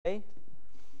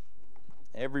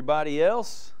Everybody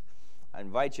else, I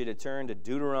invite you to turn to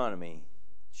Deuteronomy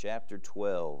chapter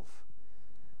 12.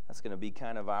 That's going to be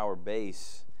kind of our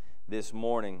base this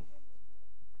morning.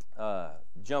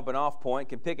 Jumping off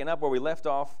point and picking up where we left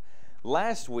off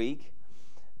last week.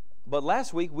 But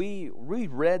last week we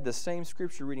reread the same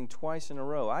scripture reading twice in a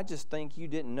row. I just think you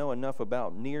didn't know enough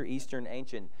about Near Eastern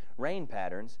ancient rain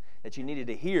patterns that you needed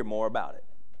to hear more about it.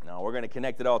 Now, we're going to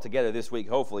connect it all together this week,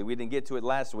 hopefully. We didn't get to it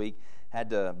last week. Had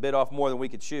to bit off more than we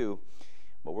could chew,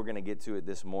 but we're going to get to it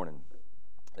this morning.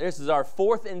 This is our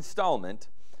fourth installment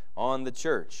on the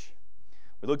church.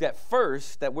 We looked at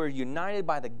first that we're united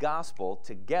by the gospel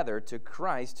together to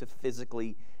Christ to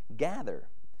physically gather.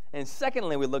 And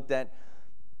secondly, we looked at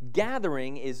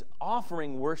gathering is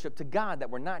offering worship to God, that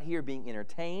we're not here being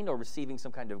entertained or receiving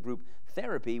some kind of group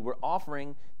therapy. We're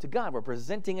offering to God. We're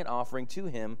presenting an offering to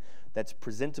Him that's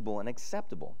presentable and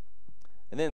acceptable.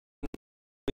 And then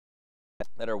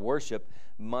that our worship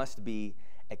must be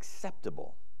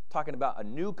acceptable. Talking about a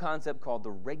new concept called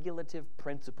the regulative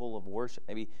principle of worship,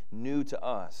 maybe new to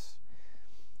us.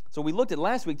 So we looked at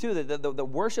last week, too, the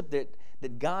worship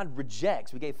that God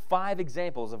rejects. We gave 5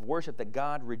 examples of worship that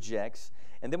God rejects.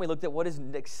 And then we looked at what is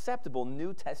acceptable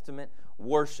New Testament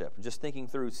worship. Just thinking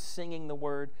through singing the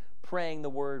Word, praying the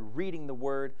Word, reading the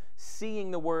Word,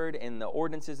 seeing the Word in the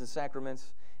ordinances and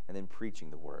sacraments, and then preaching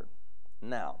the Word.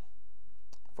 Now,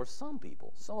 for some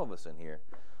people, some of us in here,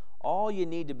 all you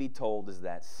need to be told is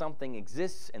that something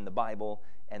exists in the Bible,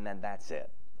 and then that's it.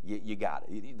 You got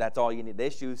it. That's all you need. The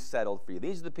issue's settled for you.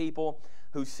 These are the people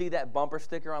who see that bumper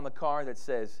sticker on the car that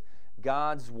says,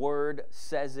 God's Word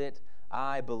says it,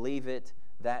 I believe it,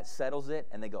 that settles it,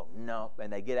 and they go, no,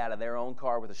 and they get out of their own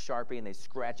car with a Sharpie and they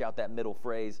scratch out that middle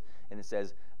phrase, and it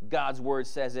says, God's Word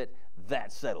says it,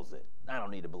 that settles it. I don't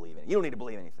need to believe it. You don't need to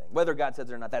believe anything. Whether God says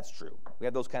it or not, that's true. We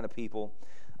have those kind of people.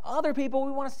 Other people,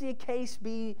 we want to see a case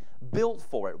be built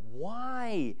for it.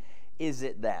 Why is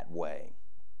it that way?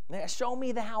 Now, show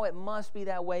me how it must be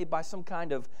that way by some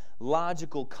kind of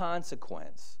logical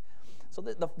consequence. So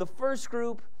the first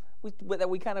group that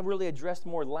we kind of really addressed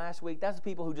more last week, that's the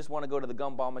people who just want to go to the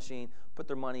gumball machine, put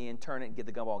their money in, turn it, get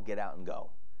the gumball, get out and go.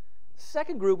 The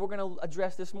second group we're going to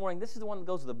address this morning, this is the one that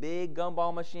goes to the big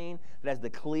gumball machine that has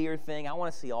the clear thing. I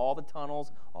want to see all the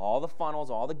tunnels, all the funnels,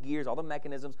 all the gears, all the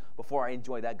mechanisms before I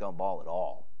enjoy that gumball at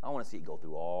all. I want to see it go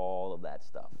through all of that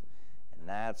stuff. And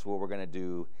that's what we're going to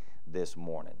do this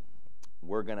morning.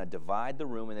 We're going to divide the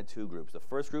room into 2 groups. The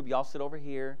first group, y'all sit over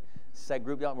here. Second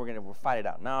group, y'all, we're going to fight it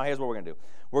out. Now, here's what we're going to do.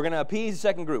 We're going to appease the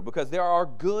second group because there are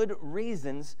good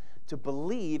reasons to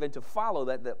believe and to follow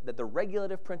that the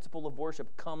regulative principle of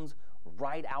worship comes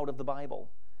right out of the Bible.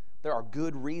 There are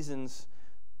good reasons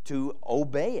to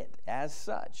obey it as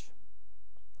such.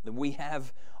 Then we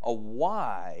have a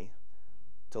why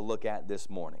to look at this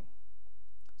morning.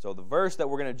 So the verse that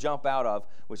we're going to jump out of,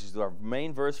 which is our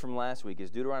main verse from last week, is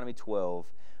Deuteronomy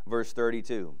 12, verse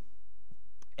 32.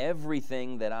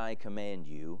 Everything that I command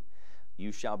you,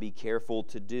 you shall be careful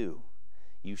to do.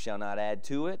 You shall not add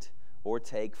to it or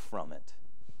take from it.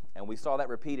 And we saw that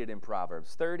repeated in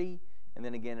Proverbs 30 and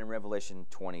then again in Revelation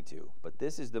 22. But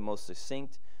this is the most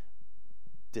succinct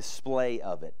display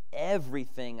of it.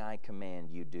 Everything I command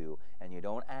you do, and you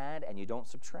don't add and you don't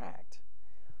subtract.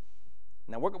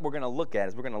 Now, what we're going to look at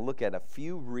is we're going to look at a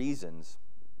few reasons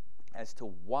as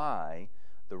to why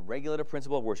the regulative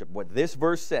principle of worship, what this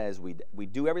verse says, we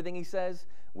do everything he says,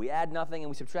 we add nothing and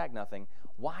we subtract nothing,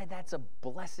 why that's a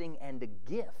blessing and a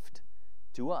gift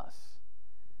to us.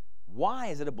 Why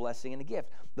is it a blessing and a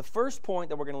gift? The first point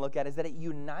that we're going to look at is that it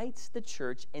unites the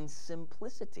church in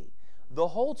simplicity. The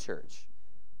whole church,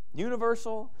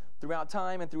 universal, throughout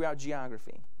time and throughout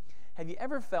geography. Have you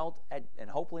ever felt, and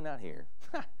hopefully not here,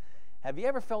 have you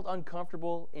ever felt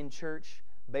uncomfortable in church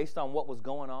based on what was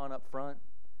going on up front?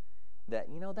 That,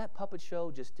 that puppet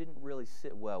show just didn't really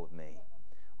sit well with me.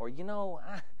 Or,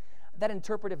 that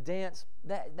interpretive dance,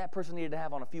 that person needed to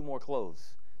have on a few more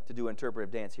clothes to do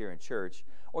interpretive dance here in church.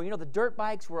 Or, the dirt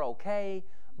bikes were okay,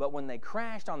 but when they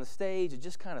crashed on the stage, it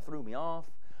just kind of threw me off.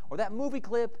 Or that movie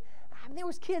clip, there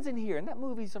was kids in here, and that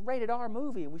movie's a rated R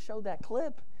movie, and we showed that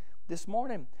clip this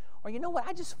morning. Or you know what,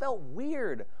 I just felt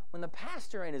weird when the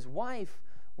pastor and his wife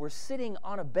were sitting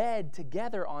on a bed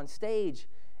together on stage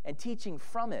and teaching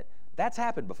from it. That's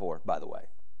happened before, by the way.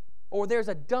 Or there's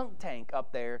a dunk tank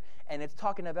up there, and it's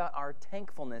talking about our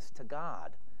thankfulness to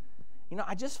God.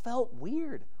 I just felt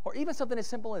weird. Or even something as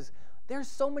simple as, there's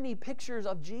so many pictures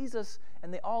of Jesus,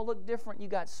 and they all look different. You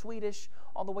got Swedish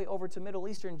all the way over to Middle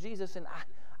Eastern Jesus, and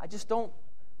I don't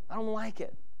like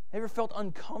it. Ever felt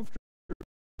uncomfortable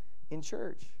in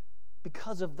church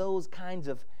because of those kinds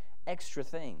of extra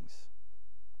things?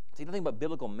 See, nothing but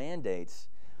biblical mandates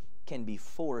can be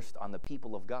forced on the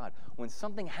people of God. When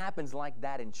something happens like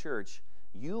that in church,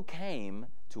 you came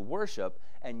to worship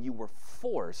and you were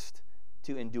forced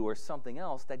to endure something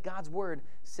else that God's word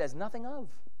says nothing of,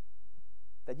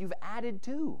 that you've added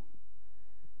to.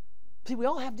 See, we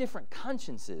all have different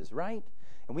consciences, right?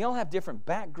 And we all have different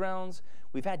backgrounds.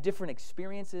 We've had different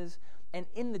experiences. And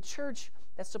in the church,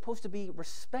 that's supposed to be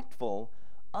respectful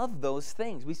of those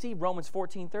things. We see Romans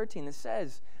 14:13 that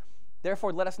says,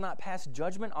 therefore, let us not pass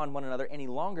judgment on one another any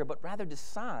longer, but rather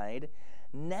decide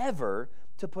never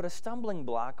to put a stumbling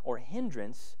block or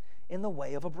hindrance in the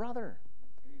way of a brother.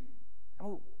 I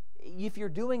mean, if you're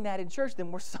doing that in church,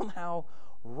 then we're somehow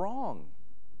wrong.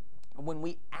 When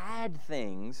we add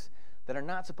things that are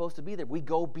not supposed to be there, we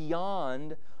go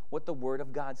beyond what the Word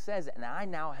of God says, and I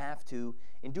now have to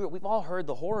endure it. We've all heard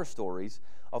the horror stories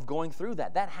of going through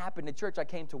that. That happened in church. I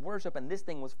came to worship, and this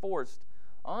thing was forced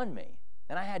on me,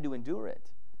 and I had to endure it.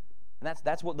 And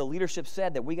that's what the leadership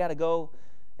said that we got to go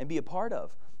and be a part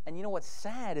of. And you know what's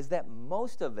sad is that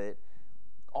most of it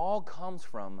all comes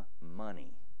from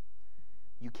money.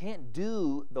 You can't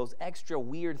do those extra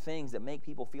weird things that make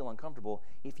people feel uncomfortable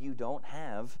if you don't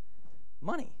have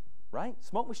money, right?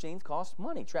 Smoke machines cost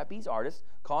money. Trapeze artists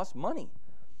cost money.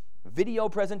 Video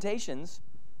presentations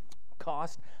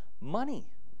cost money.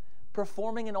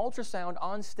 Performing an ultrasound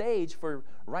on stage for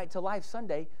Right to Life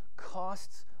Sunday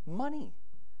costs money.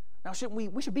 Now,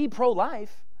 shouldn't we should be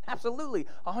pro-life. Absolutely,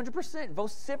 100%,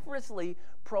 vociferously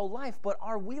pro-life, but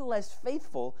are we less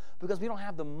faithful because we don't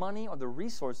have the money or the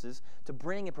resources to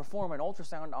bring and perform an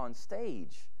ultrasound on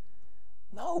stage?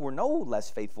 No, we're no less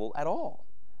faithful at all.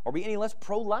 Are we any less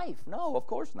pro-life? No, of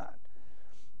course not.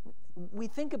 We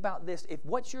think about this, if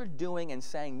what you're doing and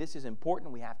saying this is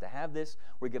important, we have to have this,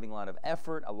 we're giving a lot of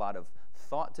effort, a lot of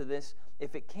thought to this,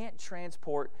 if it can't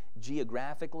transport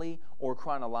geographically or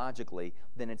chronologically,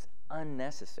 then it's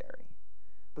unnecessary.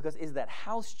 Because is that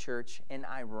house church in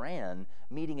Iran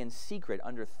meeting in secret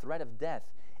under threat of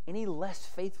death any less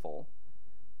faithful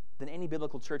than any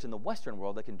biblical church in the Western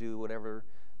world that can do whatever?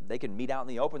 They can meet out in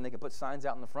the open, they can put signs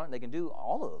out in the front, they can do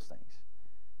all of those things.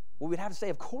 Well, we'd have to say,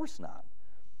 of course not.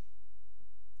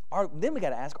 Then we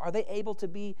got to ask, are they able to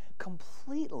be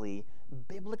completely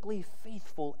biblically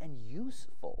faithful and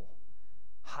useful,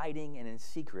 hiding and in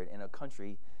secret in a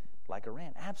country like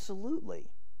Iran? Absolutely.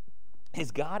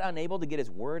 Is God unable to get his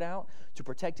word out, to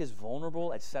protect his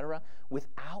vulnerable, etc.,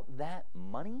 without that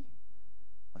money?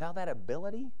 Without that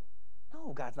ability?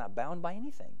 No, God's not bound by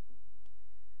anything.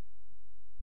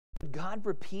 Did God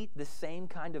repeat the same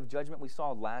kind of judgment we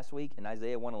saw last week in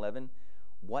Isaiah 1:11?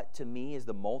 What to me is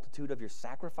the multitude of your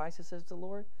sacrifices, says the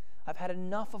Lord? I've had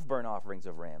enough of burnt offerings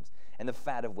of rams and the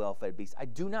fat of well-fed beasts. I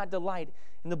do not delight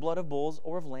in the blood of bulls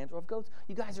or of lambs or of goats.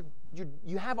 You guys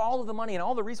you have all of the money and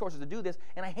all the resources to do this,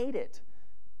 and I hate it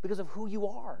because of who you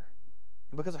are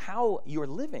and because of how you're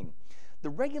living. The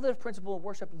regulative principle of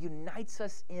worship unites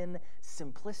us in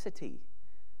simplicity.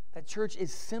 That church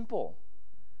is simple,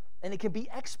 and it can be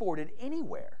exported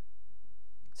anywhere.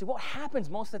 See, what happens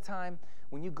most of the time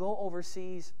when you go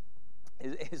overseas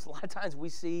is a lot of times we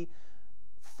see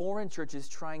foreign churches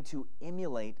trying to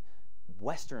emulate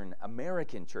Western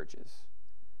American churches,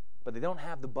 but they don't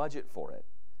have the budget for it.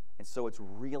 And so it's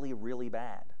really, really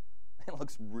bad. It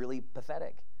looks really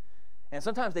pathetic. And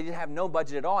sometimes they just have no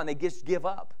budget at all, and they just give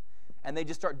up. And they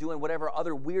just start doing whatever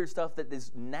other weird stuff that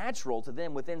is natural to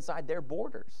them within inside their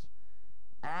borders,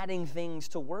 adding things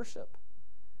to worship.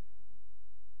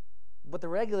 But the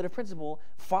regulative principle,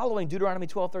 following Deuteronomy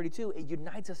 12:32, it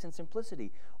unites us in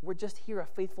simplicity. We're just here, a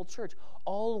faithful church.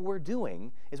 All we're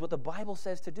doing is what the Bible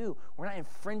says to do. We're not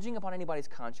infringing upon anybody's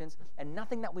conscience, and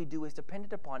nothing that we do is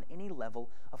dependent upon any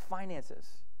level of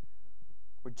finances.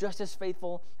 We're just as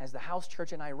faithful as the house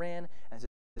church in Iran, as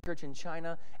the church in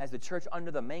China, as the church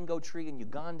under the mango tree in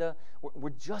Uganda.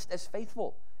 We're just as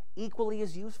faithful, equally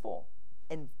as useful,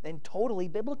 and totally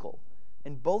biblical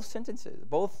in both sentences,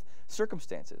 both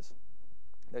circumstances.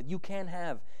 That you can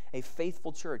have a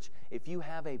faithful church if you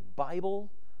have a Bible,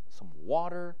 some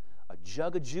water, a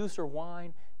jug of juice or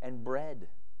wine, and bread.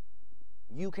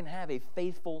 You can have a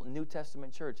faithful New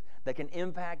Testament church that can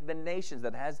impact the nations,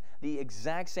 that has the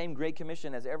exact same Great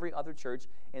Commission as every other church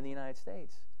in the United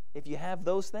States. If you have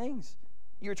those things,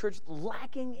 your church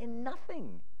lacking in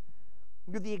nothing.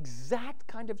 You're the exact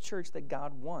kind of church that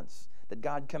God wants, that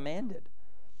God commanded.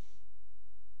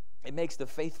 It makes the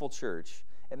faithful church,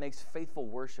 it makes faithful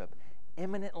worship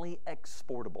eminently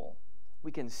exportable.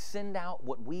 We can send out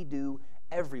what we do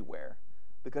everywhere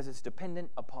because it's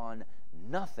dependent upon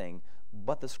nothing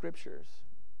but the Scriptures.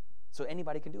 So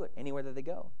anybody can do it anywhere that they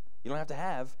go. You don't have to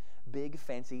have big,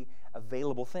 fancy,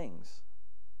 available things.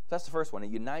 So that's the first one.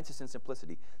 It unites us in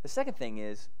simplicity. The second thing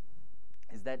is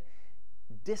that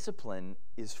discipline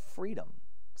is freedom.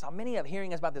 So many of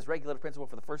hearing us about this regulative principle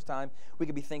for the first time, we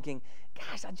could be thinking,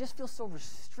 gosh, I just feel so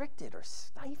restricted or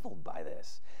stifled by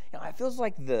this. It feels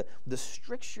like the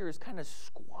strictures kind of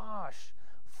squash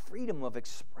freedom of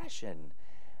expression.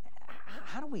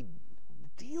 How do we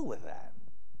deal with that?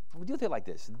 We deal with it like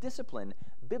this. Discipline,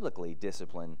 biblically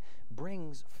discipline,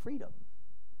 brings freedom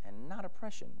and not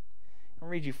oppression. I'll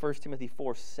read you 1 Timothy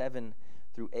 4, 7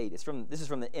 through 8. This is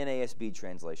from the NASB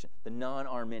translation, the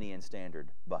non-Arminian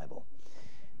Standard Bible.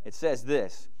 It says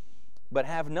this, "But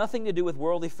have nothing to do with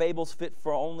worldly fables fit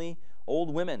for only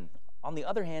old women. On the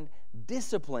other hand,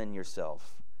 discipline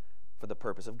yourself for the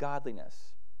purpose of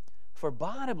godliness. For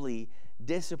bodily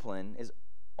discipline is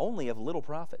only of little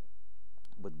profit,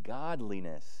 but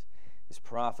godliness is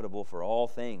profitable for all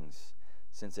things,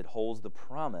 since it holds the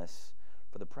promise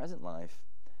for the present life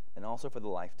and also for the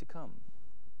life to come."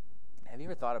 Have you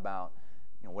ever thought about,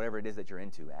 whatever it is that you're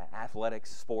into, athletics,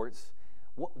 sports?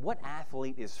 What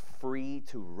athlete is free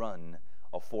to run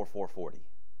a 4.40?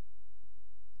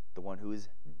 The one who is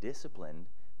disciplined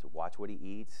to watch what he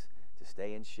eats, to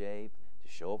stay in shape, to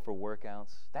show up for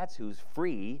workouts. That's who's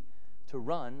free to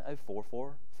run a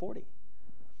 4.40.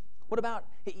 What about,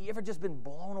 you ever just been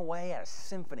blown away at a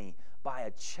symphony by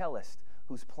a cellist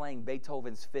who's playing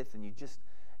Beethoven's Fifth, and it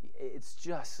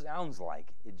just sounds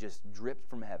like it just dripped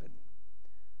from heaven?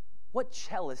 What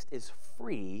cellist is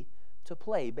free to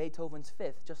play Beethoven's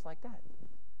Fifth just like that?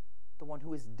 The one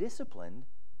who is disciplined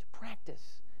to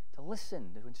practice, to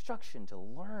listen to instruction, to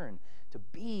learn, to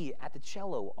be at the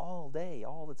cello all day,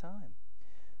 all the time.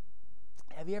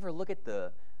 Have you ever looked at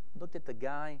the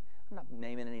guy, I'm not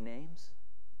naming any names,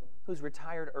 who's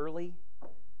retired early?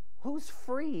 Who's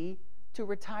free to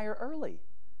retire early?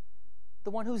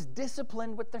 The one who's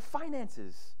disciplined with their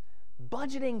finances,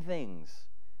 budgeting things.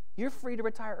 You're free to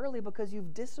retire early because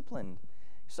you've disciplined.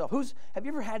 So have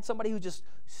you ever had somebody who just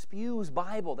spews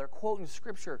Bible, they're quoting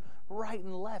scripture right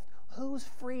and left? Who's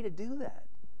free to do that?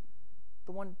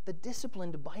 The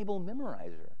disciplined Bible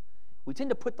memorizer. We tend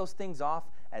to put those things off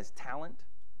as talent.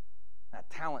 Now,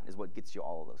 talent is what gets you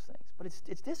all of those things. But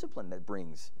it's discipline that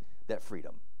brings that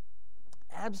freedom.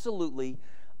 Absolutely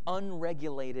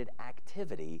unregulated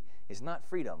activity is not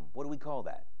freedom. What do we call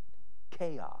that?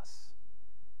 Chaos.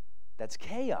 That's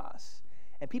chaos.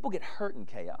 And people get hurt in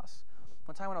chaos.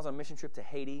 One time when I was on a mission trip to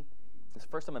Haiti, it was the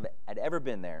first time I'd ever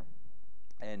been there,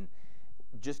 and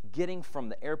just getting from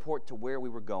the airport to where we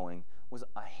were going was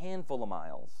a handful of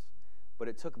miles, but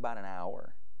it took about an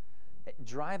hour.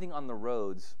 Driving on the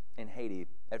roads in Haiti,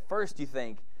 at first you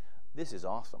think, this is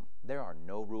awesome. There are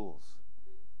no rules.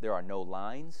 There are no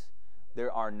lines.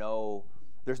 There's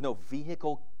no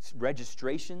vehicle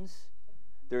registrations.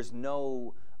 There's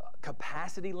no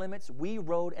capacity limits. We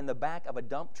rode in the back of a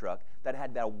dump truck that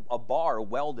had a bar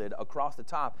welded across the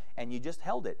top, and you just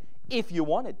held it if you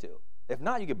wanted to. If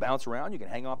not, you could bounce around, you can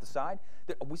hang off the side.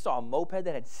 We saw a moped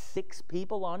that had 6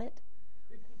 people on it,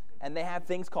 and they have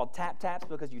things called tap-taps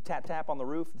because you tap on the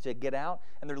roof to get out,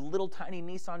 and they're little tiny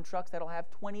Nissan trucks that'll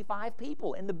have 25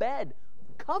 people in the bed,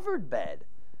 covered bed.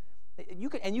 You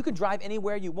can drive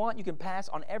anywhere you want. You can pass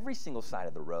on every single side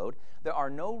of the road. There are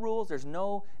no rules. There's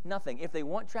nothing. If they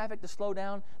want traffic to slow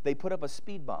down, they put up a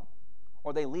speed bump,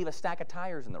 or they leave a stack of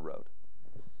tires in the road.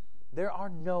 There are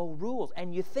no rules,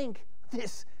 and you think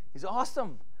this is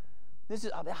awesome.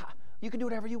 You can do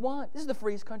whatever you want. This is the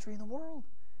freest country in the world.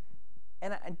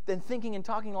 And then thinking and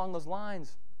talking along those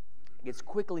lines gets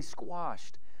quickly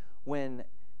squashed when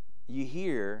you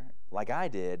hear, like I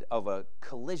did, of a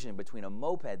collision between a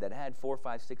moped that had 4,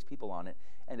 5, 6 people on it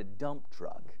and a dump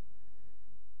truck.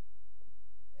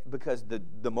 Because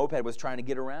the moped was trying to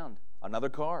get around another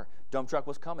car. Dump truck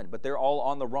was coming, but they're all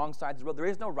on the wrong side of the road. There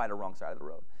is no right or wrong side of the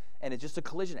road. And it's just a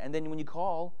collision. And then when you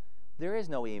call, there is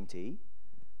no EMT.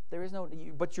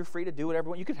 But you're free to do whatever you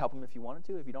want. You could help them if you wanted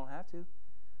to, if you don't have to.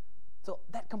 So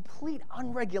that complete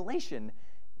unregulation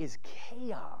is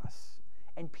chaos.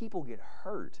 And people get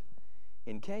hurt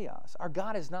in chaos. Our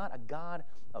God is not a God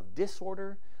of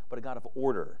disorder, but a God of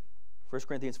order. 1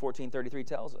 Corinthians 14:33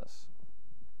 tells us,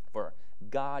 "For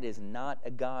God is not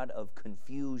a God of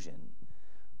confusion,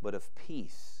 but of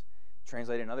peace."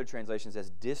 Translated in other translations as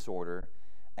disorder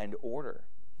and order.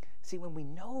 See, when we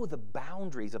know the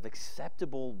boundaries of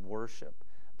acceptable worship,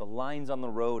 the lines on the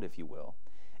road, if you will,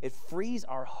 it frees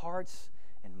our hearts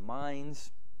and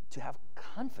minds to have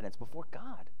confidence before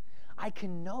God. I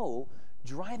can know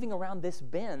driving around this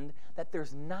bend that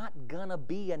there's not gonna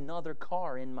be another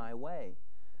car in my way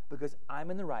because I'm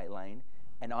in the right lane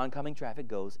and oncoming traffic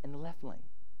goes in the left lane.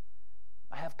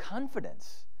 I have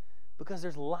confidence because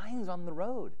there's lines on the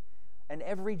road, and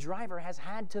every driver has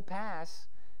had to pass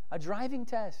a driving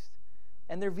test,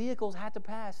 and their vehicles had to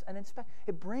pass an inspection.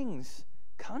 It brings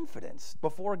confidence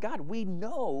before God. We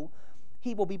know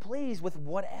He will be pleased with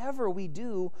whatever we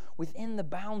do within the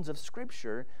bounds of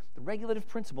Scripture. The regulative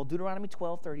principle, Deuteronomy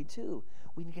 12:32.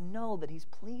 We can know that He's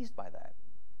pleased by that.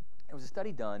 There was a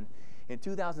study done in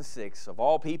 2006, of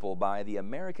all people, by the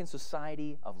American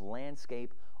Society of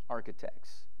Landscape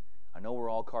Architects. I know we're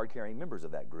all card-carrying members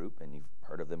of that group, and you've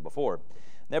heard of them before.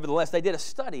 Nevertheless, they did a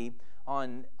study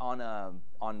on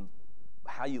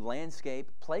how you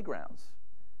landscape playgrounds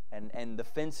and the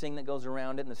fencing that goes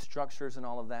around it and the structures and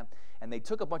all of that. And they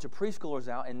took a bunch of preschoolers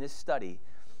out in this study,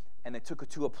 and they took it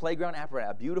to a playground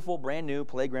apparatus, a beautiful, brand new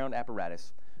playground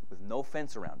apparatus with no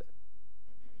fence around it.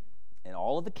 And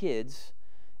all of the kids,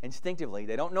 instinctively,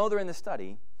 they don't know they're in the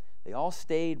study, they all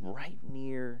stayed right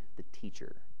near the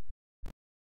teacher.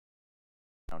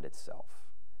 Around itself.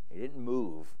 They didn't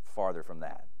move farther from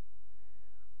that.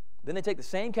 Then they take the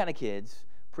same kind of kids,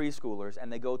 preschoolers,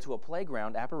 and they go to a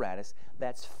playground apparatus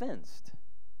that's fenced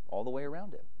all the way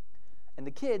around it. And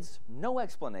the kids, no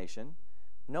explanation,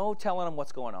 no telling them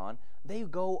what's going on. They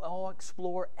go all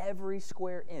explore every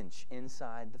square inch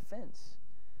inside the fence.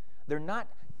 They're not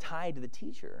tied to the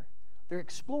teacher. They're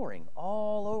exploring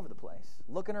all over the place,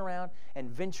 looking around and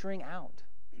venturing out.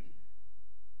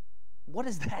 What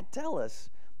does that tell us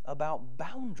about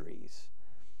boundaries?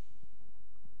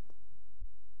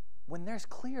 When there's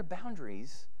clear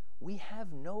boundaries, we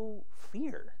have no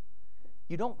fear.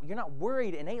 You're not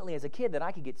worried innately as a kid that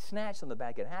I could get snatched, something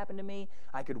bad could happen to me,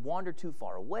 I could wander too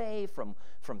far away from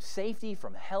safety,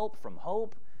 from help, from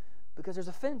hope, because there's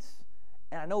a fence.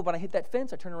 And I know when I hit that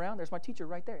fence, I turn around, there's my teacher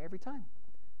right there every time.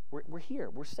 We're here,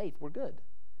 we're safe, we're good.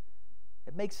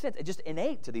 It makes sense. It's just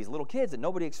innate to these little kids that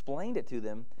nobody explained it to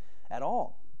them at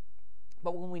all.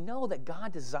 But when we know that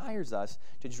God desires us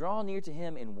to draw near to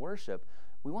Him in worship,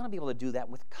 we want to be able to do that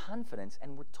with confidence,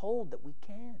 and we're told that we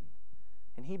can.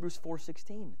 In Hebrews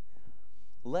 4:16,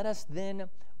 let us then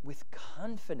with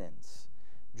confidence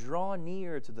draw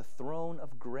near to the throne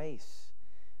of grace,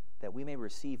 that we may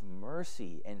receive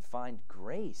mercy and find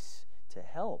grace to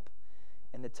help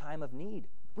in the time of need.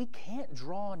 We can't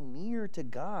draw near to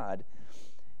God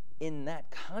in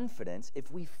that confidence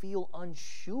if we feel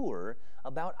unsure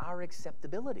about our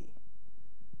acceptability.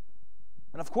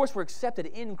 And of course, we're accepted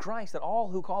in Christ, that all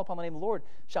who call upon the name of the Lord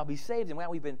shall be saved, and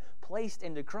we've been placed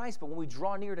into Christ. But when we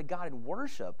draw near to God in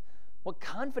worship, what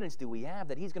confidence do we have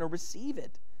that He's going to receive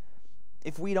it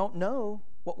if we don't know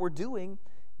what we're doing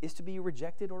is to be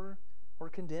rejected or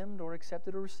condemned or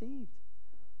accepted or received?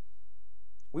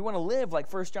 We want to live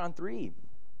like 1 John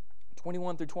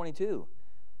 3:21 through 22.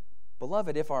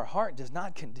 Beloved, if our heart does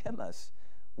not condemn us,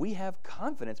 we have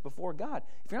confidence before God.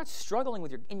 If you're not struggling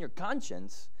with in your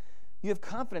conscience, you have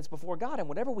confidence before God, and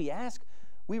whatever we ask,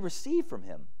 we receive from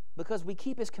Him because we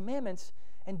keep His commandments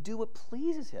and do what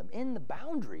pleases Him. In the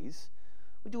boundaries,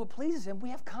 we do what pleases Him. We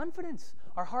have confidence.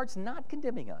 Our heart's not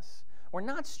condemning us. We're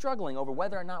not struggling over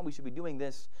whether or not we should be doing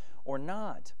this or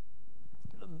not.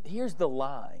 Here's the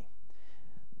lie,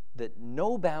 that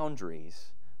no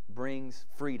boundaries brings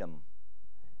freedom,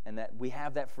 and that we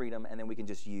have that freedom and then we can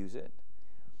just use it.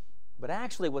 But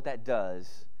actually what that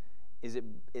does is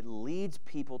it leads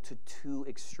people to two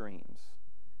extremes.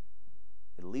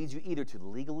 It leads you either to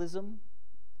legalism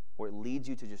or it leads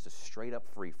you to just a straight-up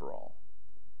free-for-all.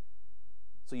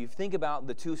 So you think about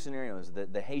the two scenarios,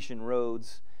 the Haitian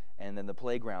roads and then the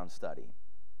playground study.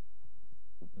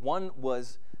 One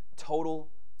was total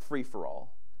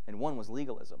free-for-all, and one was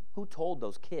legalism. Who told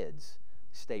those kids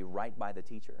stay right by the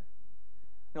teacher?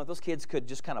 You know, if those kids could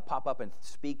just kind of pop up and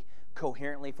speak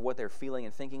coherently for what they're feeling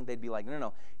and thinking, they'd be like,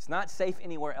 no, it's not safe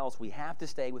anywhere else. We have to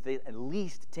stay within at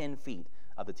least 10 feet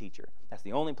of the teacher. That's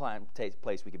the only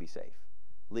place we could be safe.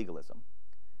 Legalism.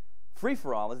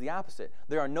 Free-for-all is the opposite.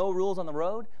 There are no rules on the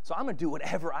road, so I'm going to do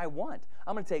whatever I want.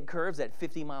 I'm going to take curves at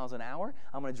 50 miles an hour.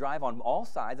 I'm going to drive on all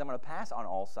sides. I'm going to pass on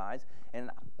all sides, and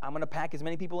I'm going to pack as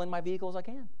many people in my vehicle as I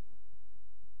can.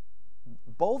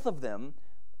 Both of them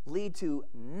lead to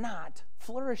not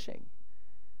flourishing,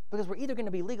 because we're either going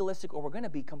to be legalistic or we're going to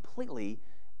be completely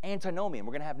antinomian.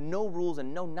 We're going to have no rules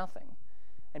and no nothing,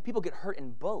 and people get hurt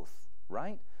in both,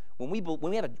 right?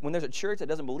 When there's a church that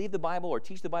doesn't believe the Bible or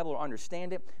teach the Bible or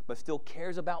understand it, but still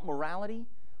cares about morality,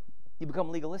 you become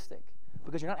legalistic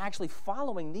because you're not actually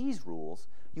following these rules.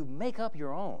 You make up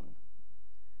your own,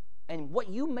 and what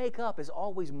you make up is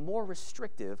always more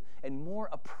restrictive and more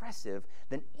oppressive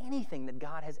than anything that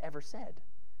God has ever said.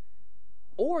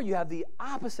 Or you have the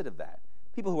opposite of that.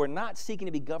 people who are not seeking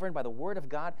to be governed by the Word of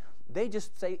God, they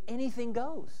just say anything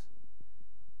goes.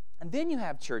 And then you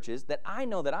have churches that I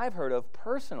know that I've heard of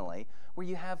personally, where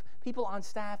you have people on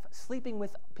staff sleeping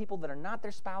with people that are not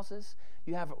their spouses.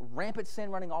 You have rampant sin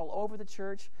running all over the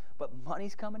church, but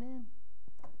money's coming in.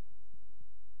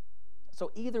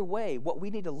 So either way, what we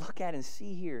need to look at and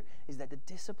see here is that the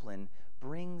discipline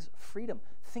brings freedom.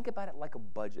 Think about it like a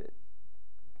budget.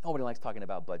 Nobody likes talking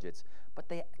about budgets, but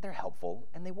they're helpful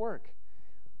and they work.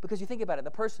 Because you think about it,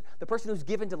 the person who's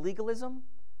given to legalism,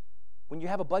 when you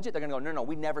have a budget, they're going to go, no,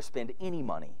 we never spend any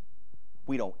money.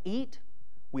 We don't eat.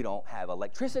 We don't have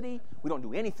electricity. We don't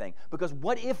do anything. Because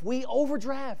what if we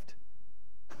overdraft?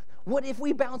 What if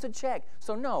we bounce a check?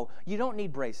 So no, you don't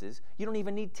need braces. You don't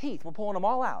even need teeth. We're pulling them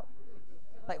all out.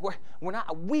 Like we're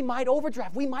not. We might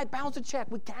overdraft. We might bounce a check.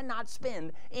 We cannot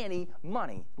spend any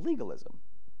money. Legalism.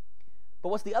 But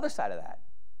what's the other side of that?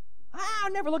 I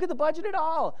never look at the budget at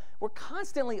all. We're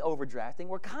constantly overdrafting.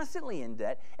 We're constantly in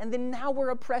debt. And then now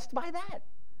we're oppressed by that.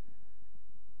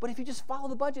 But if you just follow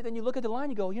the budget, then you look at the line,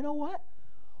 you go, you know what?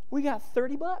 We got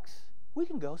 $30. We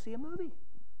can go see a movie.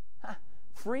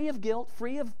 Free of guilt,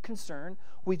 free of concern.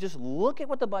 We just look at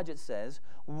what the budget says.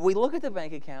 We look at the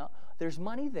bank account. There's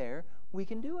money there. We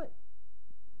can do it.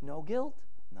 No guilt,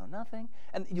 no nothing.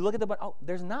 And you look at the budget. Oh,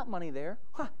 there's not money there.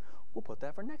 We'll put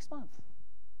that for next month.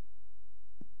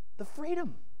 The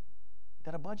freedom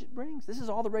that a budget brings. This is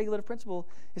all the regulative principle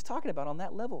is talking about on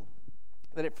that level.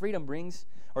 That freedom brings,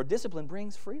 or discipline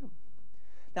brings freedom.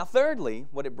 Now, thirdly,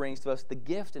 what it brings to us, the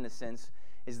gift in a sense,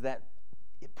 is that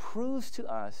it proves to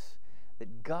us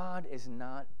that God is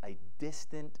not a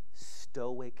distant,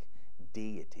 stoic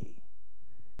deity.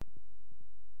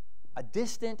 A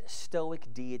distant,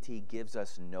 stoic deity gives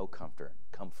us no comfort.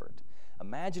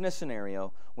 Imagine a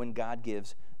scenario when God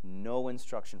gives no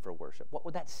instruction for worship. What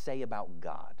would that say about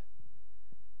God?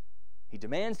 He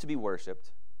demands to be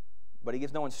worshiped, but he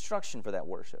gives no instruction for that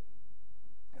worship.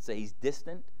 I'd say he's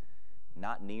distant,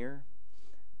 not near.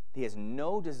 He has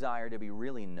no desire to be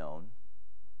really known.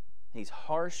 He's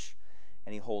harsh,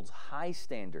 and he holds high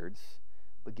standards,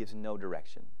 but gives no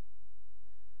direction.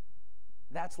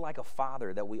 That's like a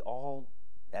father that we all,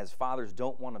 as fathers,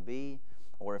 don't want to be,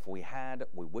 or if we had,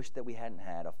 we wish that we hadn't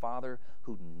had, a father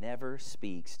who never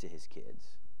speaks to his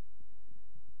kids.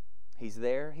 He's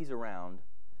there, he's around,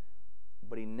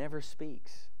 but he never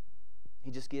speaks. He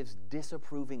just gives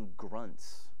disapproving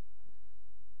grunts.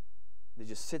 He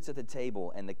just sits at the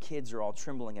table, and the kids are all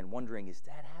trembling and wondering, is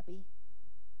Dad happy?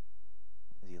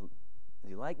 Does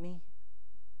he like me?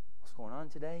 What's going on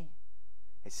today?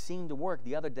 It seemed to work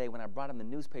the other day when I brought him the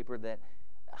newspaper that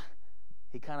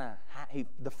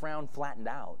the frown flattened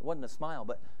out. It wasn't a smile,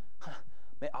 but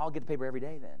I'll get the paper every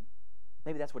day then.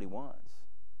 Maybe that's what he wants.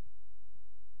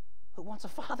 Who wants a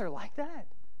father like that?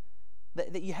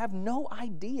 That you have no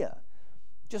idea.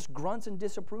 Just grunts and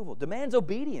disapproval. Demands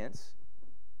obedience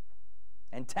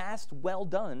and tasks well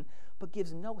done, but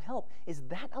gives no help. Is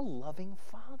that a loving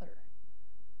father?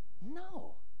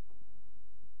 No.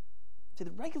 See,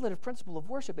 the regulative principle of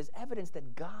worship is evidence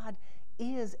that God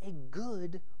is a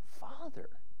good father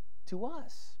to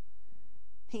us.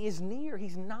 He is near.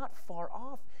 He's not far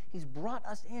off. He's brought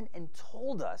us in and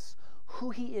told us who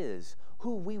he is,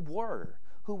 who we were,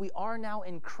 who we are now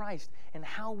in Christ, and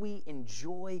how we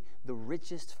enjoy the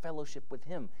richest fellowship with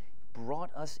him.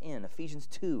 Brought us in. Ephesians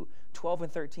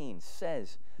 2:12-13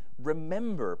 says,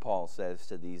 remember, Paul says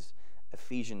to these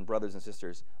Ephesian brothers and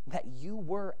sisters, that you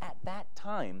were at that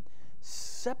time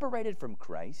separated from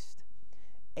Christ,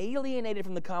 alienated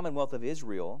from the commonwealth of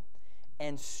Israel,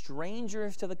 and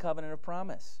strangers to the covenant of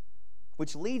promise,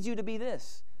 which leads you to be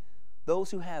this,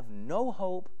 those who have no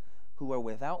hope, who are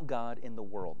without God in the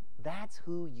world. That's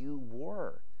who you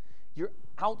were. You're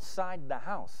outside the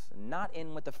house, not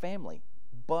in with the family.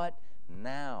 But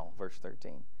now, verse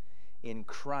 13, in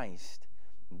Christ,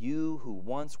 you who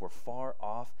once were far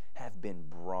off have been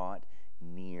brought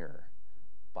near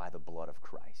by the blood of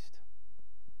Christ.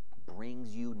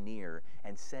 Brings you near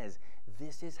and says,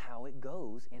 this is how it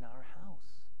goes in our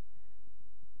house.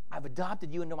 I've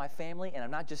adopted you into my family, and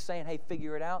I'm not just saying, hey,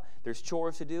 figure it out. There's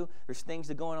chores to do. There's things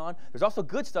that are going on. There's also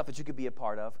good stuff that you could be a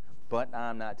part of, but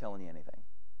I'm not telling you anything.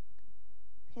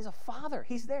 He's a father.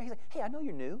 He's there. He's like, hey, I know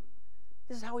you're new.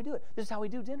 This is how we do it. This is how we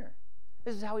do dinner.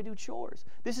 This is how we do chores.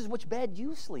 This is which bed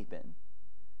you sleep in.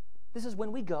 This is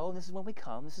when we go, and this is when we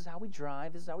come. This is how we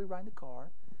drive. This is how we ride the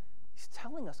car. He's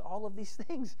telling us all of these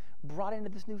things brought into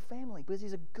this new family because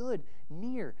he's a good,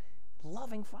 near,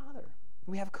 loving father.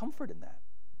 We have comfort in that.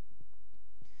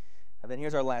 And then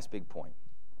here's our last big point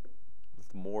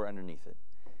with more underneath it.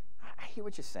 I hear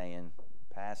what you're saying,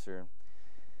 Pastor.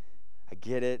 I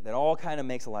get it. That all kind of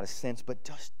makes a lot of sense. But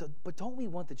don't we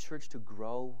want the church to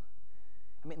grow?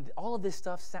 I mean, all of this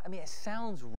stuff, it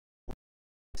sounds,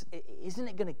 isn't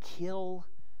it going to kill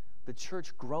the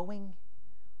church growing?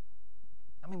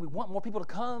 I mean, we want more people to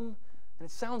come, and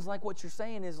it sounds like what you're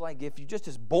saying is like, if you're just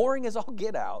as boring as all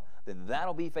get out, then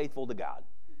that'll be faithful to God.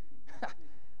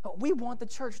 We want the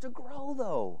church to grow,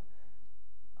 though.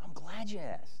 I'm glad you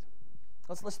asked.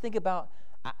 Let's think about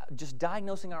just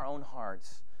diagnosing our own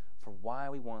hearts for why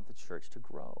we want the church to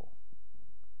grow.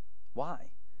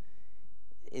 Why?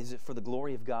 Is it for the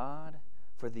glory of God?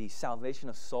 For the salvation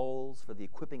of souls? For the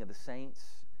equipping of the saints?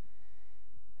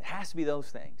 It has to be those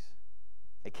things.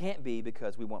 It can't be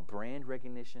because we want brand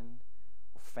recognition,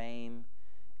 or fame,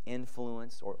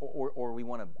 influence, or we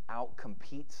want to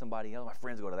out-compete somebody else. My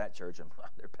friends go to that church, and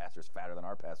their pastor's fatter than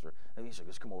our pastor. And you should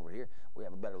just come over here. We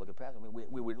have a better looking pastor. I mean,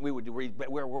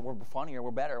 we're funnier,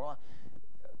 we're better. Well,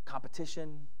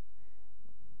 competition.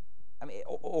 I mean,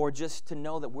 or just to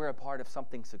know that we're a part of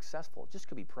something successful. It just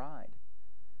could be pride.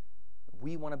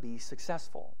 We want to be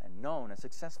successful and known as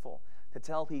successful. To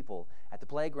tell people at the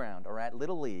playground or at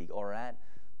Little League or at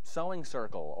sewing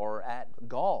circle or at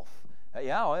golf,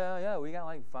 yeah, we got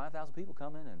like 5,000 people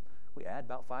coming and we add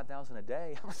about 5,000 a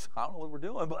day. I don't know what we're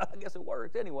doing, but I guess it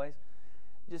works. Anyways,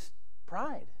 just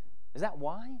pride. Is that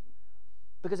why?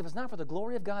 Because if it's not for the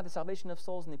glory of God, the salvation of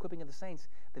souls, and the equipping of the saints,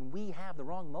 then we have the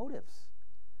wrong motives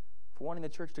for wanting the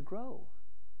church to grow.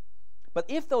 But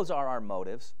if those are our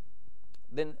motives,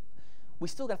 then we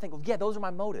still got to think, well, yeah, those are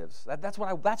my motives. That's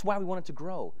why we want it to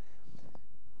grow.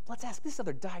 Let's ask this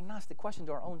other diagnostic question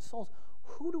to our own souls.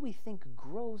 Who do we think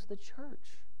grows the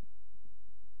church?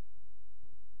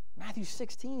 Matthew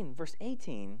 16, verse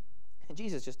 18,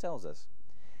 Jesus just tells us,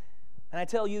 "And I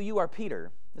tell you, you are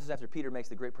Peter." This is after Peter makes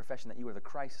the great profession that you are the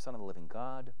Christ, the Son of the living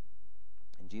God.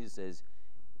 And Jesus says,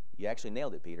 "You actually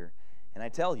nailed it, Peter. And I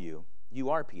tell you, you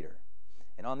are Peter.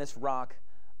 And on this rock,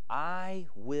 I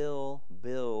will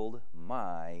build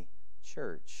my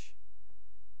church,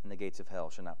 and the gates of hell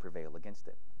shall not prevail against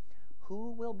it."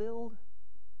 Who will build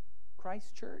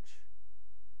Christ's church?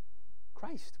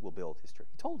 Christ will build his church.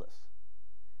 He told us.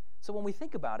 So when we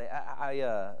think about it,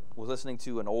 I was listening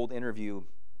to an old interview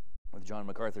with John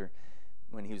MacArthur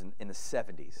when he was in the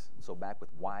 70s. So back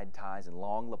with wide ties and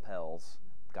long lapels.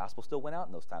 The gospel still went out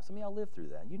in those times. Some of y'all lived through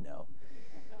that, you know.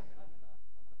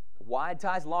 Wide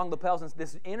ties, long lapels, and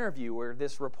this interview where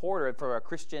this reporter for a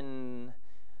Christian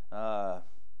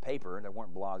paper, there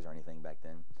weren't blogs or anything back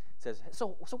then, says,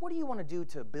 so what do you want to do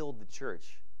to build the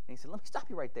church? And he said, let me stop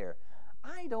you right there.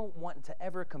 I don't want to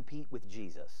ever compete with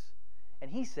Jesus.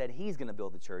 And he said he's going to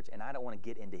build the church, and I don't want to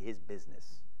get into his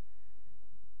business.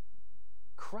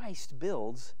 Christ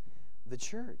builds the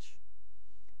church.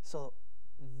 So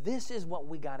this is what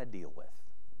we got to deal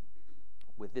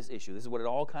with this issue. This is what it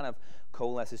all kind of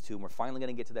coalesces to, and we're finally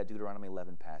going to get to that Deuteronomy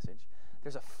 11 passage.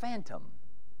 There's a phantom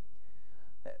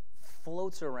that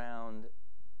floats around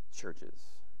churches,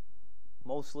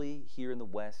 mostly here in the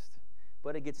West,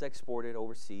 but it gets exported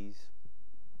overseas.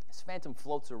 This phantom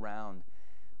floats around,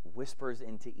 whispers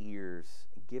into ears,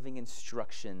 giving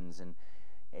instructions, and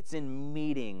it's in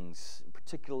meetings,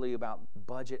 particularly about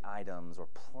budget items or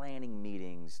planning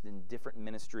meetings in different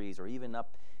ministries, or even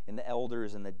up in the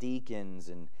elders and the deacons,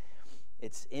 and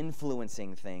it's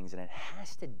influencing things, and it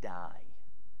has to die.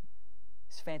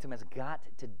 This phantom has got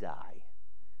to die.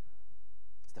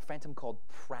 It's the phantom called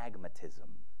pragmatism.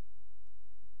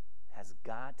 It has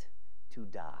got to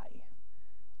die.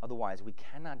 Otherwise, we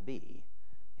cannot be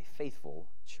a faithful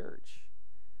church.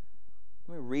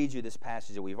 Let me read you this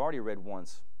passage that we've already read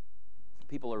once.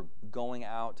 People are going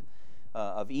out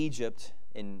of Egypt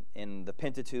in the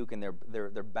Pentateuch, and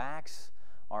their backs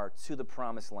are to the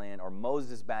promised land, or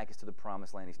Moses' back is to the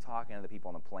promised land. He's talking to the people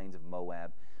on the plains of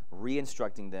Moab,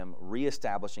 re-instructing them,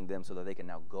 re-establishing them so that they can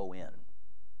now go in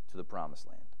to the promised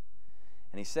land.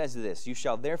 And he says this, "You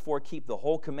shall therefore keep the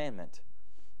whole commandment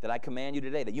that I command you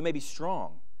today, that you may be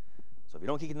strong." So if you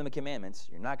don't keep the commandments,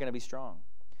 you're not going to be strong.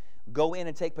 "Go in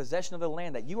and take possession of the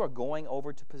land that you are going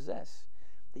over to possess,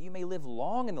 that you may live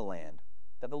long in the land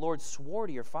that the Lord swore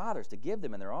to your fathers to give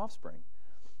them and their offspring,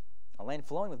 a land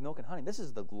flowing with milk and honey." This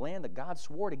is the land that God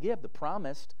swore to give, the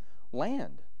promised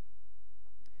land.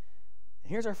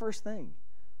 And here's our first thing.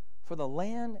 "For the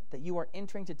land that you are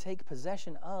entering to take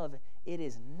possession of, it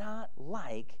is not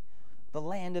like the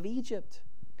land of Egypt,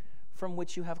 from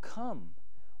which you have come,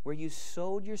 where you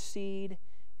sowed your seed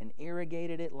and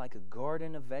irrigated it like a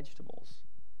garden of vegetables."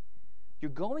 You're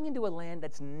going into a land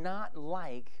that's not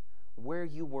like where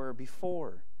you were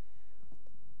before.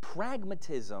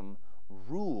 Pragmatism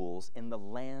rules in the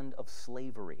land of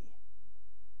slavery.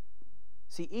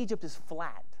 See, Egypt is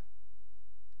flat,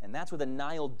 and that's where the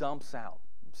Nile dumps out.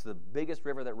 It's the biggest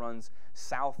river that runs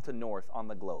south to north on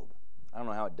the globe. I don't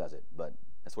know how it does it, but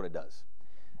that's what it does.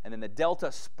 And then the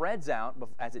delta spreads out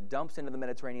as it dumps into the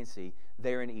Mediterranean Sea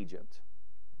there in Egypt.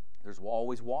 There's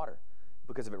always water,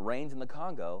 because if it rains in the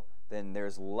Congo, then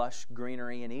there's lush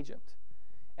greenery in Egypt.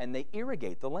 And they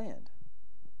irrigate the land.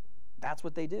 That's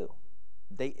what they do.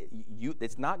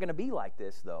 It's not going to be like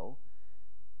this, though,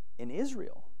 in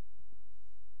Israel.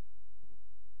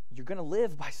 You're going to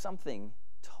live by something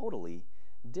totally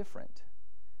different.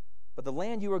 But the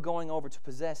land you are going over to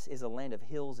possess is a land of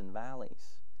hills and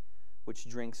valleys, which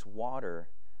drinks water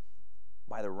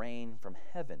by the rain from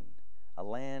heaven, a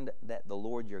land that the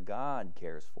Lord your God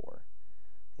cares for.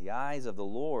 The eyes of the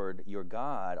Lord your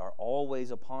God are always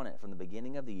upon it from the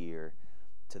beginning of the year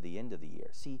to the end of the year.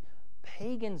 See,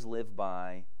 pagans live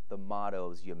by the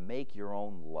mottos, you make your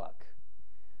own luck.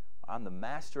 I'm the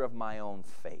master of my own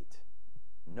fate.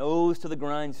 Nose to the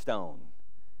grindstone.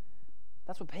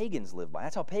 That's what pagans live by.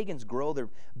 That's how pagans grow their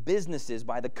businesses,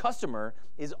 by the customer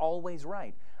is always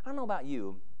right. I don't know about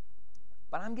you,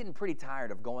 but I'm getting pretty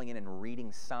tired of going in and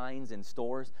reading signs in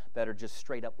stores that are just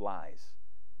straight up lies.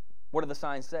 What do the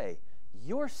signs say?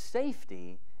 Your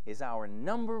safety is our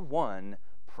number one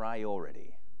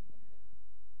priority.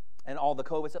 And all the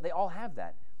COVID stuff, they all have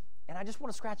that. And I just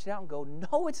want to scratch it out and go,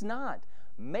 no, it's not.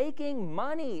 Making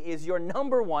money is your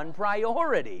number one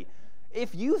priority.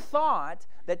 If you thought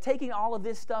that taking all of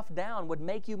this stuff down would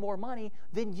make you more money,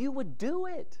 then you would do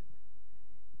it.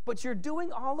 But you're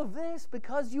doing all of this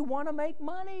because you want to make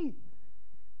money.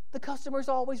 The customer's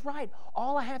always right.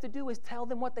 All I have to do is tell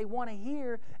them what they want to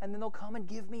hear, and then they'll come and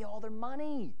give me all their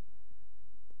money.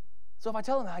 So if I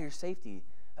tell them how your safety,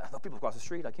 the people across the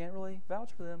street, I can't really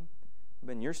vouch for them.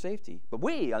 But your safety. But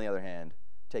we, on the other hand,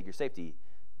 take your safety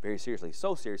very seriously.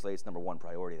 So seriously, it's number one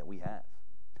priority that we have.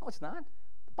 No, it's not.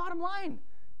 The bottom line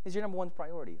is your number one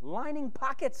priority. Lining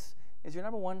pockets is your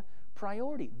number one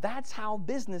priority. That's how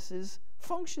businesses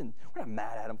function. We're not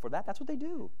mad at them for that. That's what they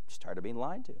do. Just tired of being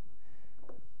lied to.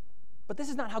 But this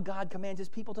is not how God commands his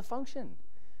people to function.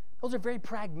 Those are very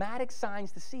pragmatic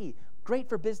signs to see. Great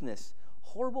for business,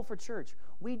 horrible for church.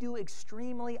 We do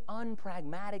extremely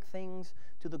unpragmatic things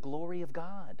to the glory of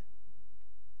God.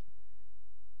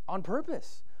 On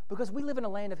purpose, because we live in a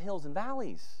land of hills and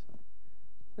valleys.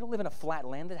 We don't live in a flat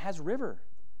land that has river.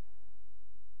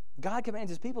 God commands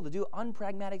his people to do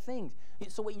unpragmatic things.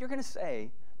 So what you're going to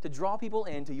say to draw people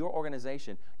into your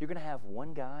organization, you're going to have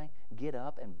one guy get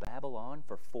up and babble on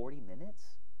for 40 minutes?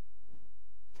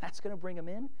 That's going to bring them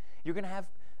in? You're going to have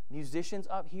musicians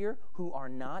up here who are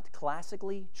not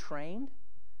classically trained?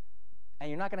 And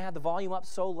you're not going to have the volume up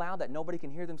so loud that nobody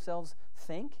can hear themselves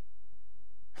think?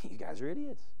 You guys are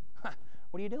idiots.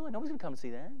 What are you doing? Nobody's going to come and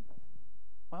see that.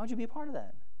 Why would you be a part of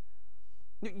that?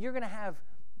 You're going to have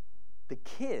the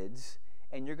kids,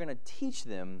 and you're going to teach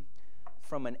them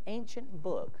from an ancient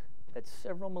book that's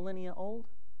several millennia old.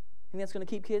 Think that's going to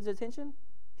keep kids' attention?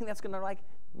 Think that's going to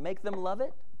make them love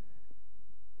it?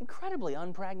 Incredibly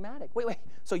unpragmatic. Wait.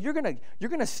 So you're going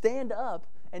to stand up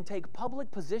and take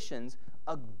public positions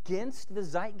against the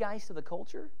zeitgeist of the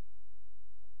culture?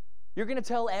 You're going to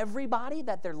tell everybody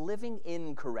that they're living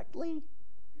incorrectly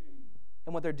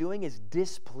and what they're doing is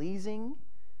displeasing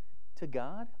to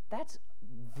God? That's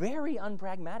very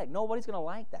unpragmatic. Nobody's going to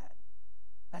like that.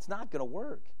 That's not going to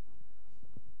work.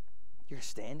 You're going to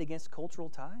stand against cultural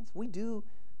ties? We do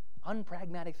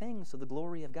unpragmatic things to the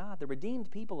glory of God. The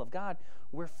redeemed people of God,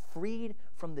 we're freed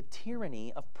from the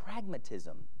tyranny of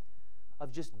pragmatism,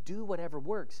 of just do whatever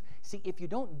works. See, if you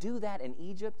don't do that in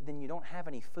Egypt, then you don't have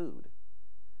any food.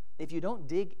 If you don't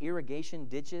dig irrigation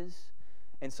ditches,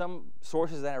 and some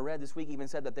sources that I read this week even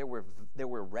said that there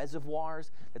were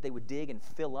reservoirs that they would dig and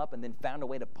fill up and then found a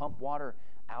way to pump water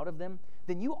out of them,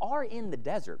 then you are in the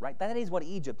desert, right? That is what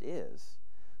Egypt is.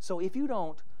 So if you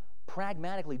don't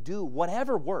pragmatically do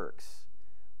whatever works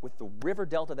with the river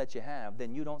delta that you have,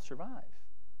 then you don't survive.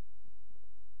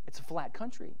 It's a flat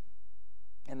country,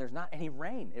 and there's not any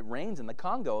rain. It rains in the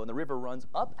Congo, and the river runs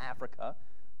up Africa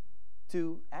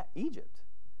to Egypt.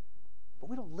 But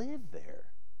we don't live there.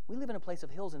 We live in a place of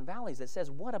hills and valleys that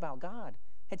says, what about God?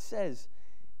 It says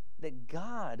that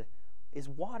God is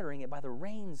watering it by the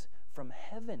rains from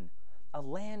heaven, a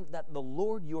land that the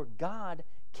Lord your God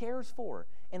cares for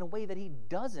in a way that he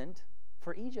doesn't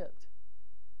for Egypt.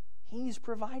 He's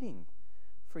providing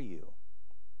for you.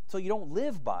 So you don't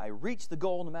live by reach the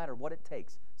goal no matter what it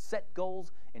takes. Set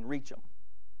goals and reach them.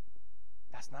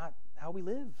 That's not how we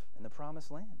live in the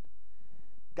promised land.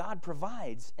 God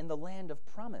provides in the land of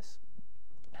promise.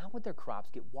 How would their crops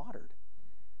get watered?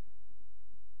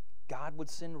 God would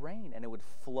send rain, and it would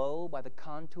flow by the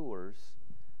contours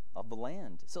of the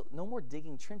land. So no more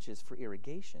digging trenches for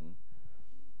irrigation.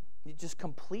 Just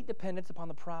complete dependence upon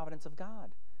the providence of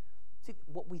God. See,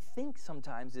 what we think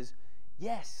sometimes is,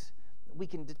 yes, we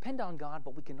can depend on God,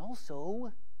 but we can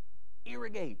also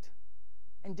irrigate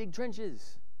and dig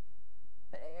trenches.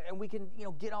 And we can,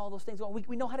 get all those things. Well,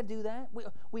 we know how to do that.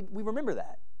 We remember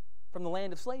that from the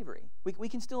land of slavery. We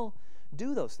can still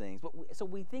do those things. But so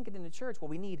we think it in the church. Well,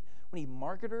 we need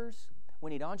marketers. We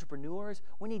need entrepreneurs.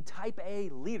 We need type A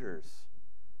leaders.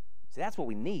 See, that's what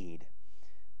we need.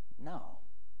 No,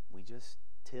 we just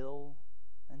till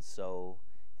and sow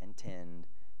and tend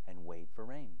and wait for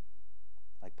rain.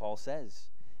 Like Paul says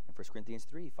in 1 Corinthians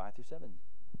 3, 5 through 7.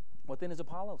 What then is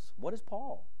Apollos? What is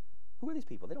Paul? Who are these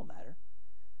people? They don't matter.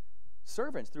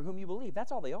 Servants through whom you believe.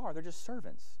 That's all they are. They're just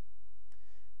servants.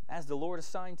 As the Lord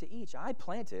assigned to each. I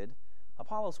planted,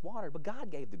 Apollos watered, but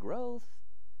God gave the growth.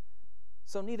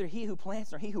 So neither he who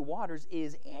plants nor he who waters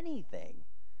is anything,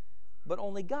 but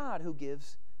only God who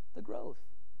gives the growth.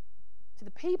 See,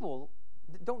 the people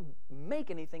don't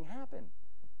make anything happen.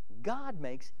 God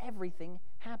makes everything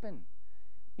happen.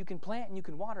 You can plant and you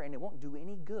can water, and it won't do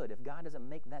any good if God doesn't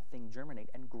make that thing germinate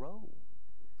and grow.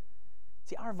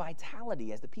 See, our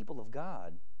vitality as the people of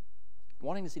God,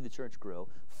 wanting to see the church grow,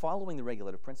 following the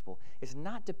regulative principle, is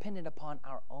not dependent upon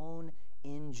our own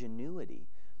ingenuity.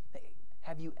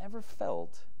 Have you ever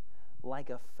felt like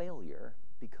a failure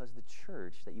because the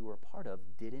church that you were a part of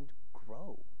didn't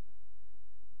grow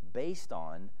based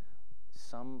on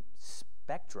some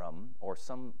spectrum or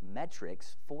some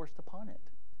metrics forced upon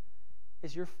it?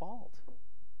 It's your fault.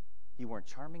 You weren't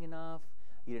charming enough.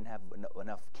 You didn't have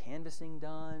enough canvassing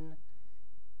done.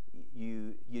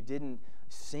 You didn't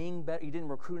sing better. You didn't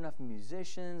recruit enough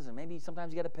musicians. And maybe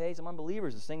sometimes you got to pay some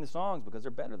unbelievers to sing the songs because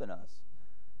they're better than us.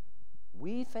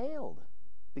 We failed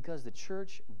because the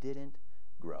church didn't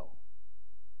grow.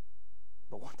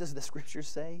 But what does the scripture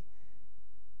say?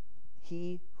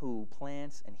 He who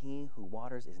plants and he who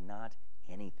waters is not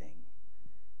anything.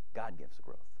 God gives the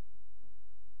growth.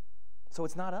 So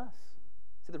it's not us.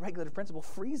 See, the regulative principle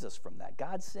frees us from that.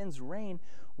 God sends rain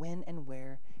when and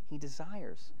where he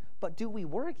desires. But do we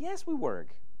work? Yes, we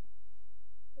work.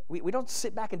 We don't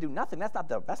sit back and do nothing. That's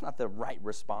not the right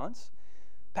response.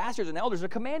 Pastors and elders are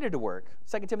commanded to work.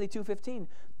 2 Timothy 2:15,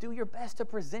 do your best to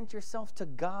present yourself to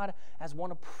God as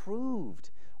one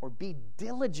approved, or be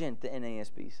diligent, the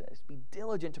NASB says. Be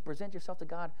diligent to present yourself to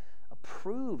God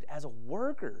approved as a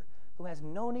worker who has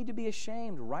no need to be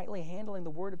ashamed, rightly handling the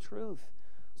word of truth.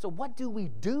 So what do we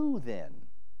do then?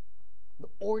 The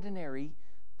ordinary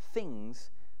things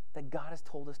that God has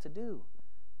told us to do,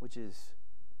 which is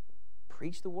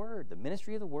preach the word, the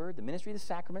ministry of the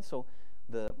sacraments, so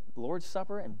the Lord's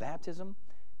Supper and baptism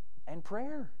and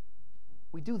prayer.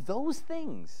 We do those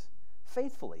things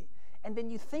faithfully. And then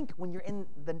you think when you're in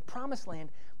the promised land,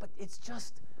 but it's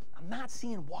just, I'm not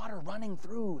seeing water running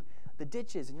through the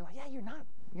ditches. And you're like, yeah,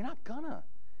 you're not gonna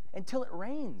until it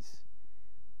rains.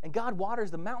 And God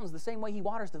waters the mountains the same way he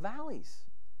waters the valleys.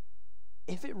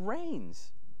 If it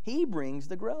rains, he brings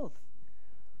the growth.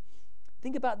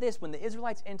 Think about this. When the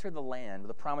Israelites enter the land,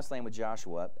 the promised land with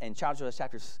Joshua, in Joshua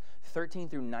chapters 13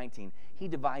 through 19, he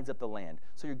divides up the land.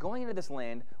 So you're going into this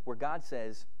land where God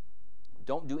says,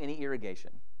 don't do any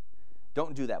irrigation.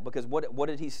 Don't do that. Because what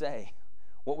did he say?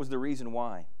 What was the reason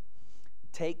why?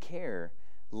 Take care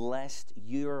lest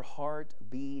your heart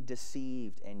be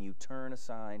deceived and you turn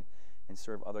aside and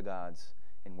serve other gods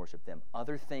and worship them.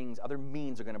 Other things, other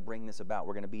means are going to bring this about.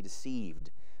 We're going to be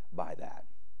deceived by that.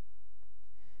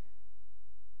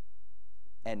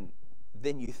 And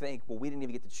then you think, well, we didn't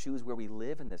even get to choose where we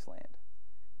live in this land.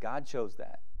 God chose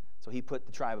that. So he put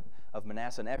the tribe of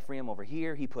Manasseh and Ephraim over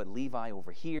here. He put Levi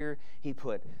over here. He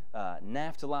put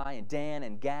Naphtali and Dan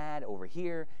and Gad over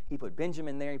here. He put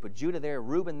Benjamin there. He put Judah there,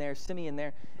 Reuben there, Simeon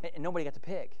there. And nobody got to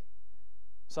pick.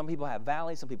 Some people have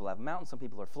valleys. Some people have mountains. Some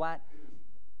people are flat.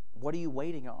 What are you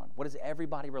waiting on? What is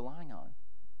everybody relying on?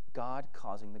 God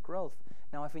causing the growth.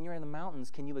 Now, if you're in the mountains,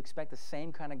 can you expect the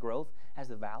same kind of growth as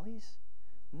the valleys?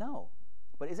 No.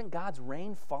 But isn't God's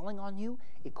rain falling on you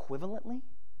equivalently?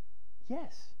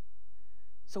 Yes.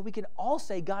 So we can all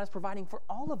say God is providing for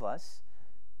all of us,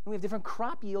 and we have different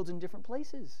crop yields in different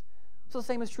places. So the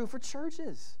same is true for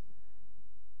churches.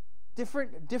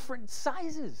 Different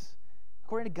sizes,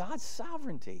 according to God's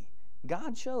sovereignty.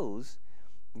 God chose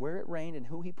where it rained and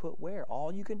who he put where.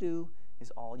 All you can do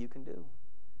is all you can do.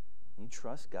 And you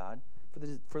trust God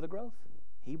for the growth.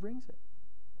 He brings it.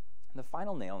 And the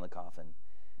final nail in the coffin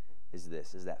is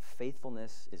that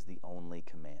faithfulness is the only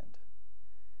command.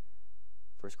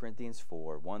 1 Corinthians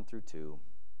 4, 1 through 2.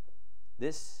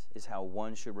 This is how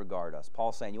one should regard us.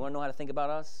 Paul's saying, you want to know how to think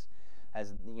about us?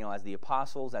 As the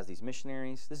apostles, as these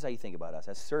missionaries, this is how you think about us,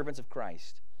 as servants of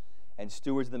Christ and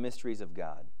stewards of the mysteries of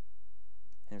God. And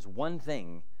there's one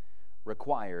thing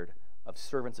required of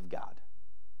servants of God.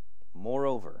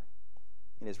 Moreover,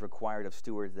 it is required of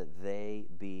stewards that they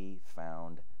be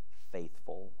found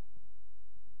faithful.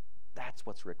 That's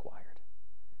what's required.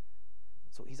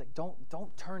 So he's like,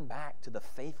 don't turn back to the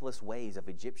faithless ways of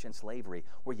Egyptian slavery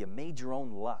where you made your own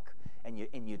luck and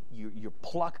your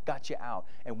pluck got you out.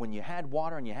 And when you had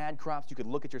water and you had crops, you could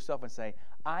look at yourself and say,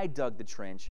 I dug the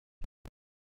trench.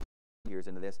 Years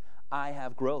into this, I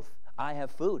have growth. I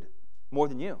have food more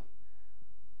than you.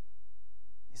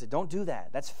 He said, don't do that.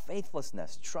 That's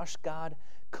faithlessness. Trust God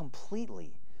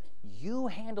completely. You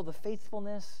handle the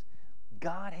faithfulness.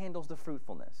 God handles the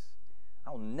fruitfulness.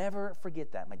 I'll never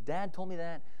forget that. My dad told me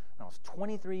that when I was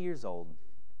 23 years old,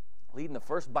 leading the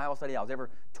first Bible study I was ever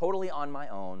totally on my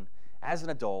own as an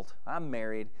adult. I'm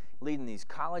married, leading these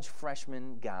college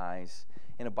freshman guys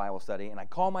in a Bible study. And I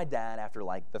call my dad after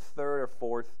like the third or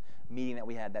fourth meeting that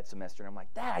we had that semester. And I'm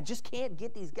like, Dad, I just can't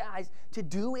get these guys to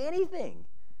do anything.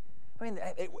 I mean,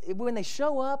 when they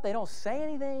show up, they don't say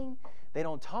anything. They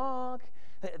don't talk.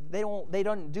 They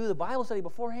don't do the Bible study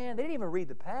beforehand. They didn't even read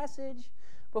the passage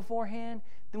beforehand.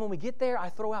 Then when we get there, I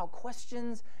throw out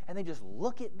questions, and they just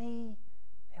look at me.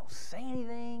 They don't say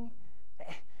anything.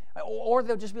 Or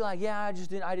they'll just be like, yeah,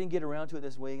 I didn't get around to it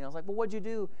this week. And I was like, well, what'd you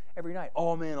do every night?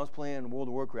 Oh, man, I was playing World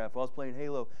of Warcraft. I was playing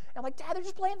Halo. And I'm like, Dad, they're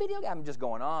just playing video games. I'm just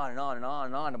going on and on and on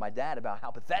and on to my dad about how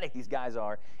pathetic these guys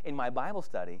are in my Bible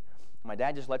study. My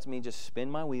dad just lets me just spin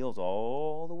my wheels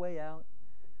all the way out.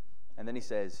 And then he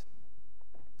says,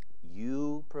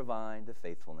 you provide the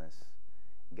faithfulness.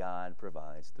 God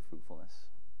provides the fruitfulness.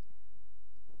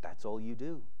 That's all you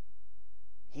do.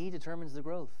 He determines the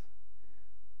growth.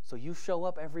 So you show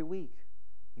up every week.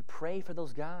 You pray for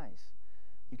those guys.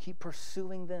 You keep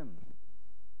pursuing them.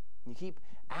 You keep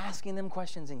asking them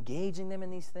questions, engaging them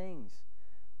in these things,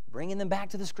 bringing them back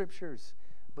to the Scriptures.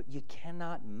 But you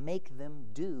cannot make them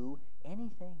do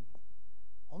anything.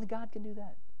 Only God can do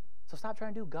that. So stop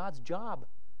trying to do God's job.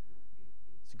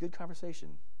 It's a good conversation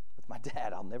with my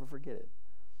dad. I'll never forget it.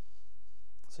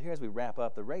 So here as we wrap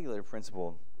up, the regulative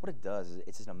principle, what it does is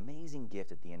it's an amazing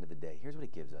gift at the end of the day. Here's what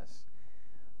it gives us.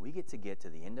 We get to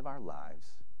the end of our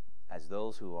lives as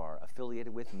those who are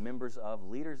affiliated with, members of,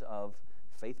 leaders of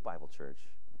Faith Bible Church,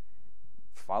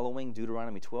 following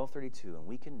Deuteronomy 12:32, and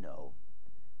we can know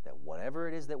that whatever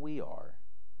it is that we are,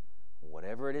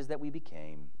 whatever it is that we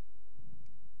became,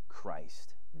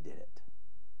 Christ did it.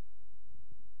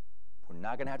 We're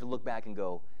not going to have to look back and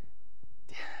go,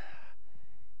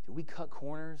 did we cut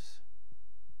corners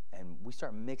and we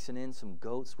start mixing in some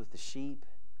goats with the sheep?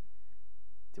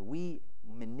 Did we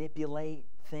manipulate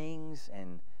things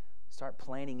and start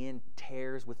planting in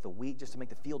tares with the wheat just to make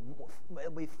the field more,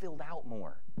 be filled out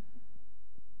more?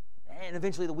 And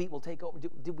eventually the wheat will take over.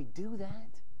 Did we do that?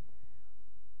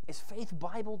 Is Faith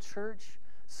Bible Church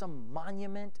some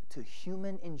monument to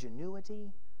human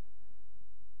ingenuity?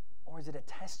 Or is it a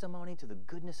testimony to the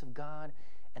goodness of God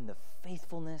and the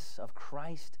faithfulness of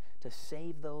Christ to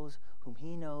save those whom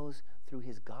He knows through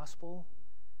His gospel?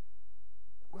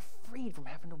 We're freed from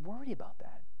having to worry about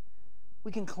that.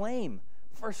 We can claim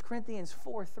 1 Corinthians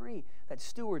 4:3 that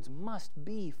stewards must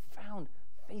be found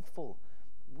faithful.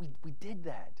 We did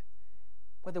that.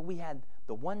 Whether we had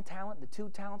the 1 talent, the 2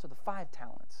 talents, or the 5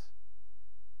 talents.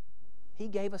 He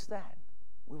gave us that.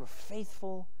 We were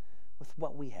faithful with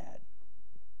what we had.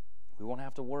 We won't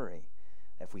have to worry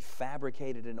that if we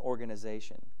fabricated an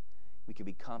organization, we could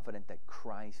be confident that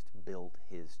Christ built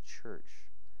His church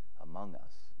among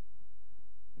us.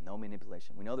 No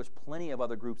manipulation. We know there's plenty of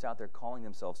other groups out there calling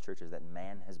themselves churches that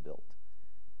man has built.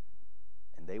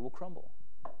 And they will crumble.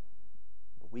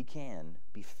 But we can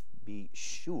be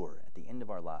sure at the end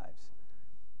of our lives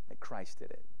that Christ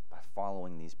did it by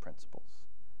following these principles.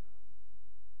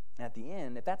 And at the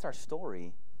end, if that's our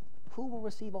story, who will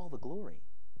receive all the glory?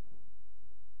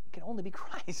 It can only be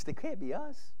Christ. It can't be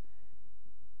us.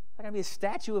 There's not going to be a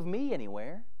statue of me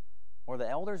anywhere, or the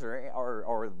elders,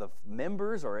 or the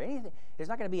members, or anything. There's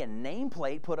not going to be a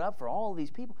nameplate put up for all of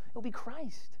these people. It will be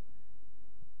Christ.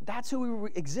 That's who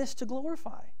we exist to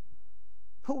glorify.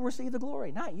 Who will receive the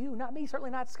glory? Not you, not me,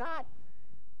 certainly not Scott.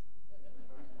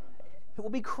 It will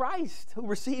be Christ who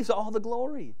receives all the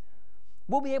glory.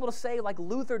 We'll be able to say, like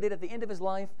Luther did at the end of his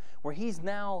life, where he's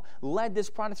now led this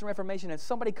Protestant Reformation, and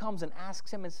somebody comes and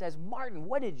asks him and says, Martin,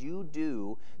 what did you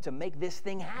do to make this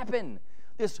thing happen?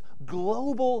 This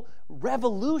global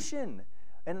revolution.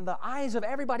 and the eyes of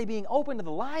everybody being open to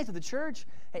the lies of the church,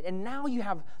 and now you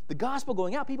have the gospel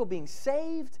going out, people being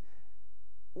saved.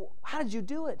 How did you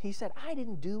do it? He said, I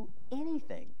didn't do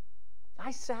anything.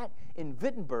 I sat in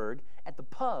Wittenberg at the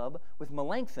pub with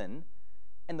Melanchthon,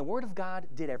 and the Word of God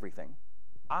did everything.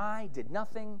 I did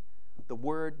nothing. The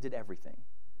Word did everything.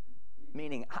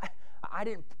 Meaning, I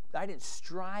didn't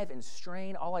strive and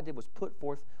strain. All I did was put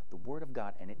forth the Word of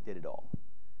God, and it did it all.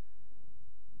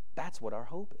 That's what our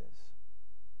hope is.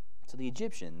 So the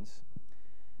Egyptians,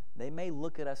 they may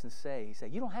look at us and say,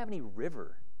 you don't have any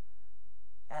river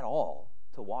at all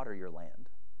to water your land.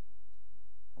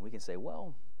 And we can say,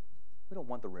 well, we don't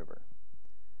want the river.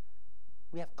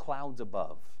 We have clouds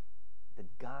above that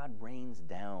God rains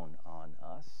down on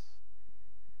us.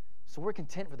 So we're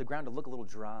content for the ground to look a little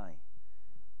dry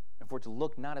and for it to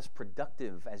look not as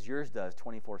productive as yours does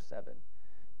 24/7,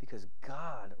 because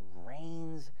God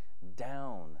rains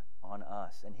down on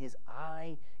us, and His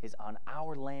eye is on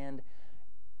our land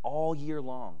all year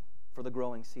long for the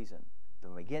growing season, the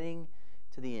beginning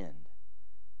to the end.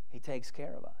 He takes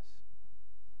care of us.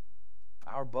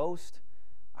 Our boast,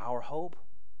 our hope,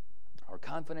 our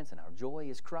confidence, and our joy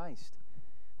is Christ.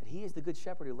 That He is the good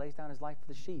shepherd who lays down His life for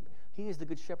the sheep. He is the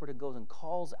good shepherd who goes and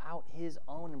calls out His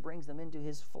own and brings them into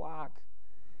His flock.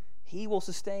 He will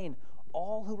sustain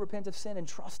all who repent of sin and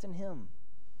trust in Him.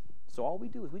 So all we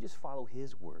do is we just follow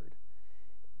His word.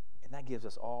 And that gives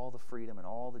us all the freedom and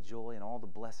all the joy and all the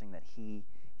blessing that He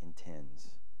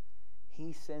intends.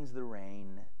 He sends the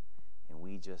rain, and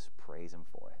we just praise Him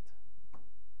for it.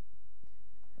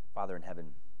 Father in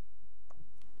heaven,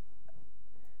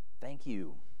 thank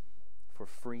You for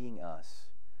freeing us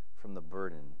from the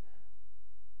burden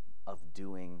of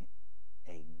doing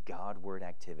a Godward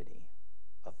activity,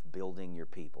 of building Your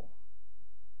people.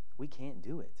 We can't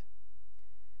do it.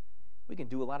 We can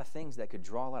do a lot of things that could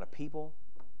draw a lot of people.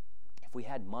 If we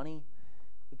had money,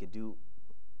 we could do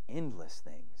endless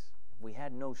things. If we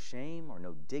had no shame or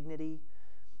no dignity,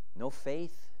 no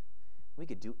faith, we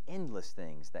could do endless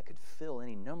things that could fill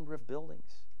any number of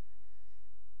buildings.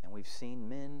 And we've seen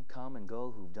men come and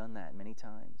go who've done that many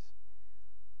times.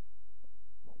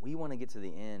 But we want to get to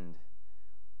the end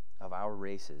of our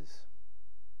races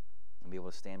and be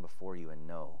able to stand before You and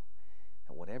know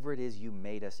that whatever it is You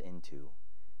made us into,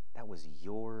 that was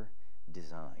Your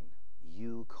design.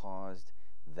 You caused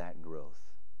that growth.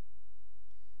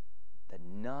 That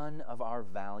none of our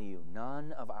value,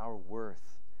 none of our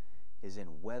worth is in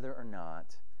whether or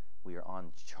not we are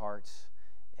on charts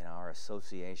in our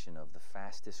association of the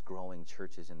fastest growing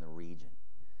churches in the region.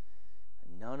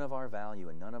 None of our value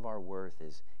and none of our worth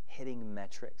is hitting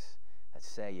metrics that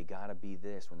say you got to be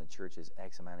this when the church is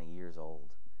X amount of years old.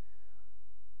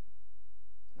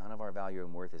 None of our value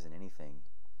and worth is in anything.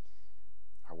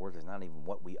 Our worth is not even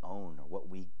what we own or what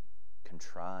we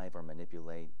contrive or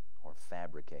manipulate or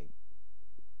fabricate.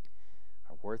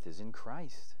 Our worth is in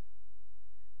Christ.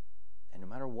 And no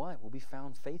matter what, we'll be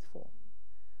found faithful.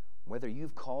 Whether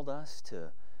You've called us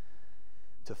to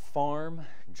farm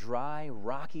dry,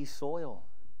 rocky soil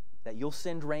that You'll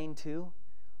send rain to,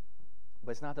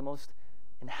 but it's not the most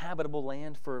inhabitable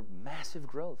land for massive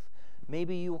growth.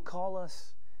 Maybe You'll call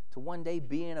us to one day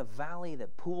be in a valley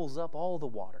that pools up all the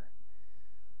water.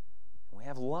 And we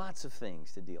have lots of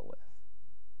things to deal with,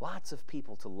 lots of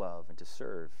people to love and to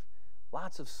serve,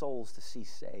 lots of souls to see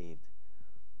saved.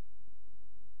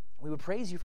 We would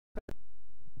praise You for it.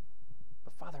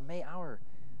 But Father, may our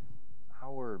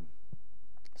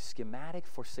schematic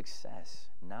for success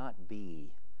not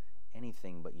be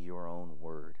anything but Your own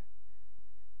word.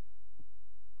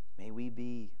 May we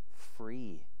be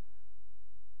free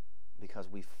because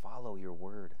we follow Your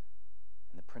word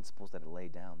and the principles that it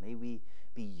laid down. May we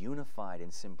be unified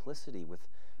in simplicity with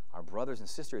our brothers and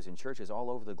sisters in churches all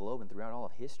over the globe and throughout all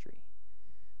of history.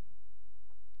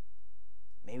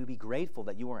 May we be grateful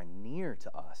that You are near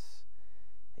to us,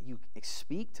 that You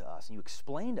speak to us and You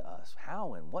explain to us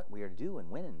how and what we are to do and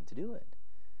when to do it.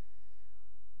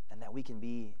 And that we can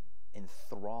be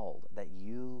enthralled that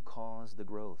You cause the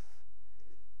growth.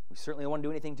 We certainly don't want to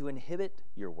do anything to inhibit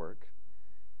Your work.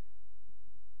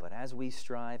 But as we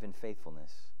strive in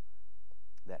faithfulness,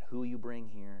 that who You bring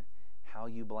here, how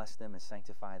You bless them and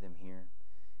sanctify them here,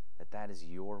 that is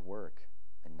Your work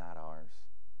and not ours.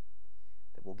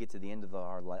 That we'll get to the end of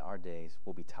our days,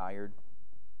 we'll be tired,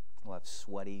 we'll have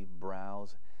sweaty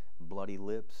brows, bloody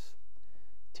lips,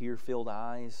 tear-filled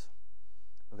eyes,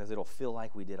 because it'll feel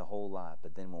like we did a whole lot,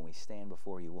 but then when we stand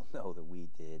before You, we'll know that we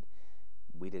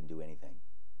didn't do anything.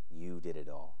 You did it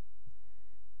all.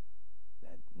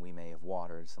 That we may have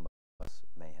watered, some of us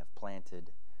may have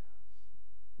planted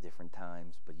different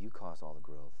times, but You caused all the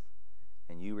growth,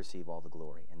 and You receive all the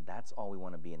glory. And that's all we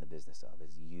want to be in the business of,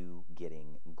 is you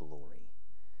getting glory.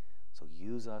 So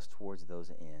use us towards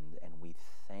those ends, and we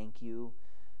thank you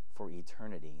for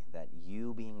eternity, that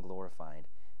you being glorified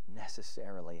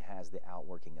necessarily has the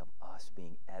outworking of us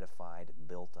being edified,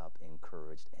 built up,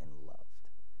 encouraged, and loved.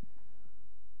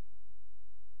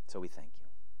 So we thank you.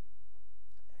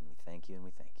 And we thank you, and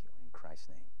we thank you. In Christ's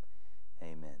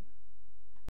name, amen.